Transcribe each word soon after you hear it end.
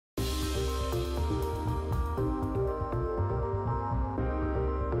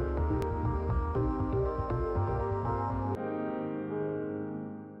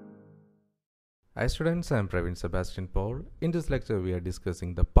Hi students, I am Praveen Sebastian Paul. In this lecture, we are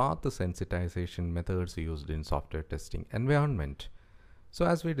discussing the path sensitization methods used in software testing environment. So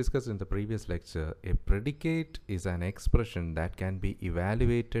as we discussed in the previous lecture, a predicate is an expression that can be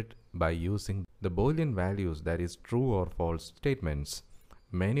evaluated by using the Boolean values, that is true or false statements.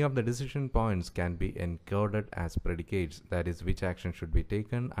 Many of the decision points can be encoded as predicates, that is which action should be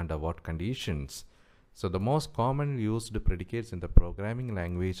taken under what conditions. So the most common used predicates in the programming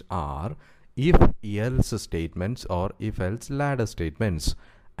language are if-else statements or if-else ladder statements,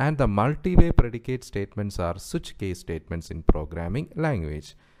 and the multi-way predicate statements are switch case statements in programming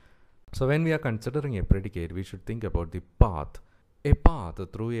language. So when we are considering a predicate, we should think about the path. A path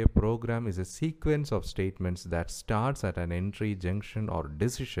through a program is a sequence of statements that starts at an entry, junction or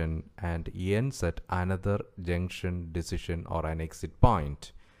decision and ends at another junction, decision or an exit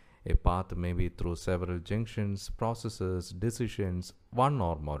point. A path may be through several junctions, processes, decisions, one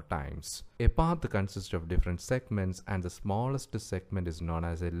or more times. A path consists of different segments, and the smallest segment is known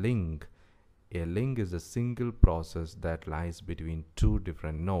as a link. A link is a single process that lies between two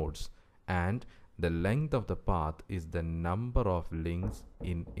different nodes, and the length of the path is the number of links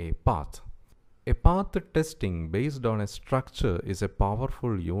in a path. A path testing based on a structure is a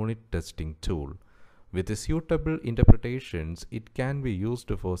powerful unit testing tool. With suitable interpretations, it can be used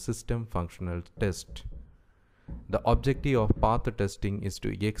for system functional test. The objective of path testing is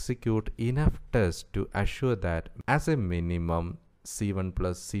to execute enough tests to assure that, as a minimum, C1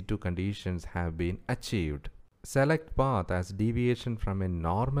 plus C2 conditions have been achieved. Select path as deviation from a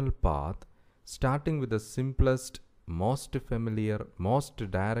normal path, starting with the simplest, most familiar, most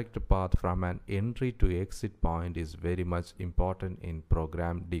direct path from an entry to exit point is very much important in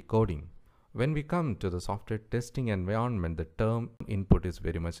program decoding. When we come to the software testing environment, the term input is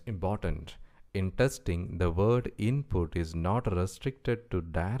very much important. In testing, the word input is not restricted to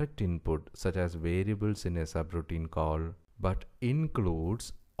direct input such as variables in a subroutine call, but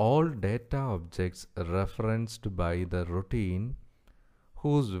includes all data objects referenced by the routine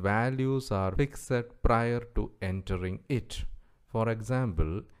whose values are fixed prior to entering it. For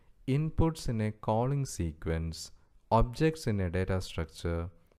example, inputs in a calling sequence, objects in a data structure,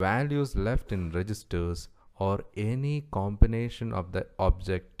 values left in registers, or any combination of the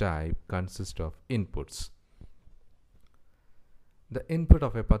object type consist of inputs. The input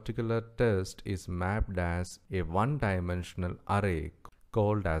of a particular test is mapped as a one-dimensional array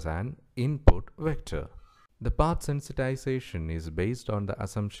called as an input vector. The path sensitization is based on the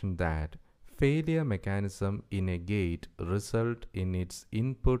assumption that failure mechanism in a gate result in its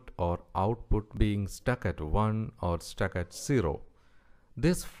input or output being stuck at 1 or stuck at 0.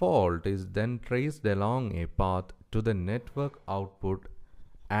 This fault is then traced along a path to the network output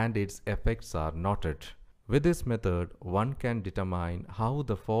and its effects are noted. With this method, one can determine how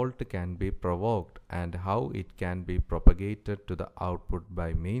the fault can be provoked and how it can be propagated to the output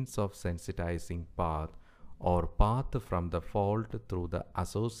by means of sensitizing path or path from the fault through the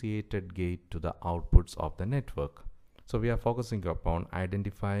associated gate to the outputs of the network. So we are focusing upon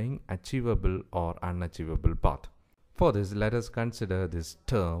identifying achievable or unachievable path. For this, let us consider this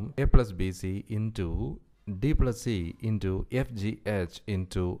term a plus bc into d plus c into fgh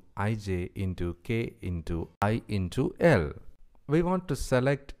into ij into k into I into L. We want to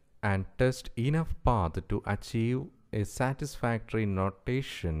select and test enough path to achieve a satisfactory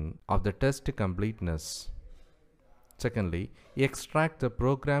notation of the test completeness. Secondly, extract the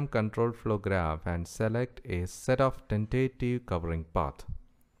program control flow graph and select a set of tentative covering path.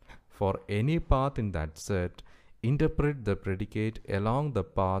 For any path in that set, interpret the predicate along the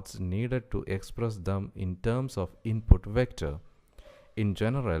paths needed to express them in terms of input vector. In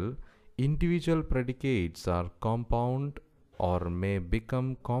general, individual predicates are compound or may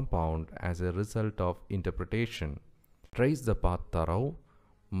become compound as a result of interpretation. Trace the path through,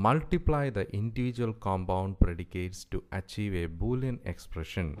 multiply the individual compound predicates to achieve a Boolean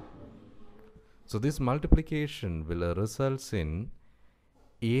expression. So this multiplication will result in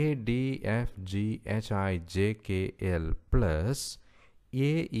A, D, F, G, H, I, J, K, L plus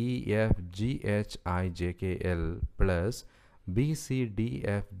A, E, F, G, H, I, J, K, L plus B, C, D,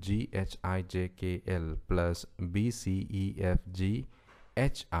 F, G, H, I, J, K, L plus B, C, E, F, G,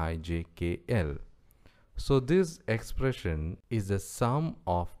 H, I, J, K, L. So this expression is the sum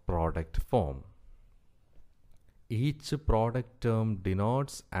of product form. Each product term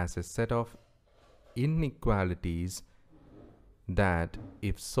denotes as a set of inequalities that,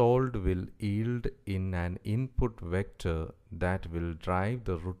 if solved, will yield in an input vector that will drive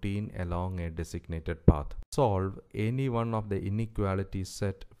the routine along a designated path. Solve any one of the inequality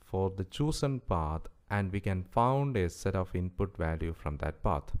set for the chosen path and we can found a set of input value from that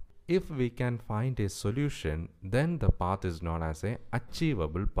path. if we can find a solution, then the path is known as a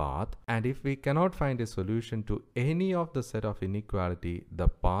achievable path, and if we cannot find a solution to any of the set of inequality, the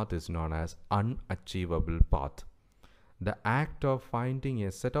path is known as unachievable path. The act of finding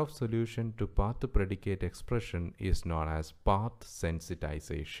a set of solution to path to predicate expression is known as path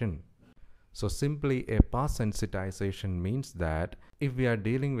sensitization. So simply, a path sensitization means that if we are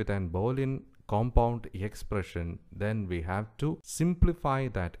dealing with an Boolean compound expression, then we have to simplify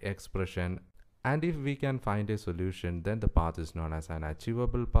that expression, and if we can find a solution, then the path is known as an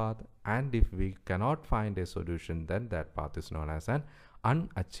achievable path, and if we cannot find a solution, then that path is known as an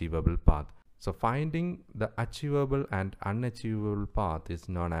unachievable path. So finding the achievable and unachievable path is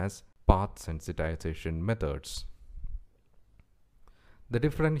known as path sensitization methods. The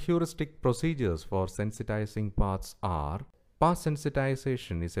different heuristic procedures for sensitizing paths are: path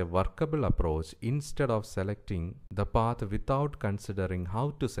sensitization is a workable approach instead of selecting the path without considering how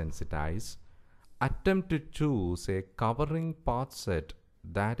to sensitize. Attempt to choose a covering path set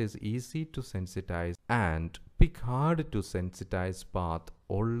that is easy to sensitize, and pick hard to sensitize path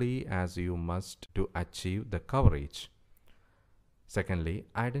only as you must to achieve the coverage. Secondly,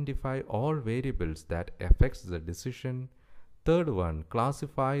 identify all variables that affects the decision. Third one,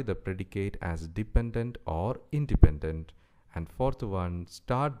 classify the predicate as dependent or independent. And fourth one,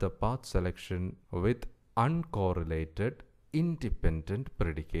 start the path selection with uncorrelated independent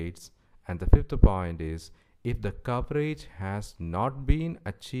predicates. And the fifth point is, if the coverage has not been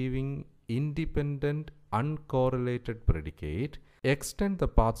achieving independent uncorrelated predicate, extend the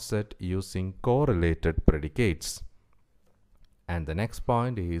path set using correlated predicates. And the next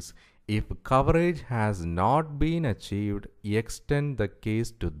point is, if coverage has not been achieved, extend the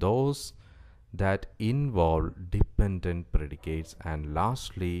case to those that involve dependent predicates. And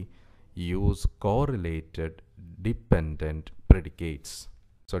lastly, use correlated dependent predicates.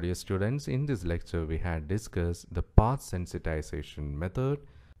 So dear students, in this lecture we had discussed the path sensitization method.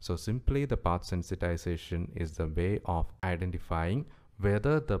 So simply, the path sensitization is the way of identifying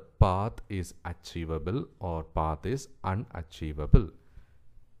whether the path is achievable or path is unachievable.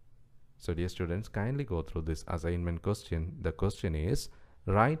 So dear students, kindly go through this assignment question. The question is,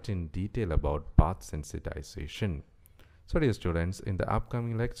 write in detail about path sensitization. So dear students, in the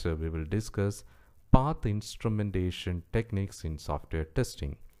upcoming lecture we will discuss path instrumentation techniques in software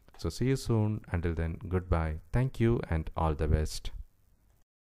testing. So see you soon. Until then, goodbye. Thank you and all the best.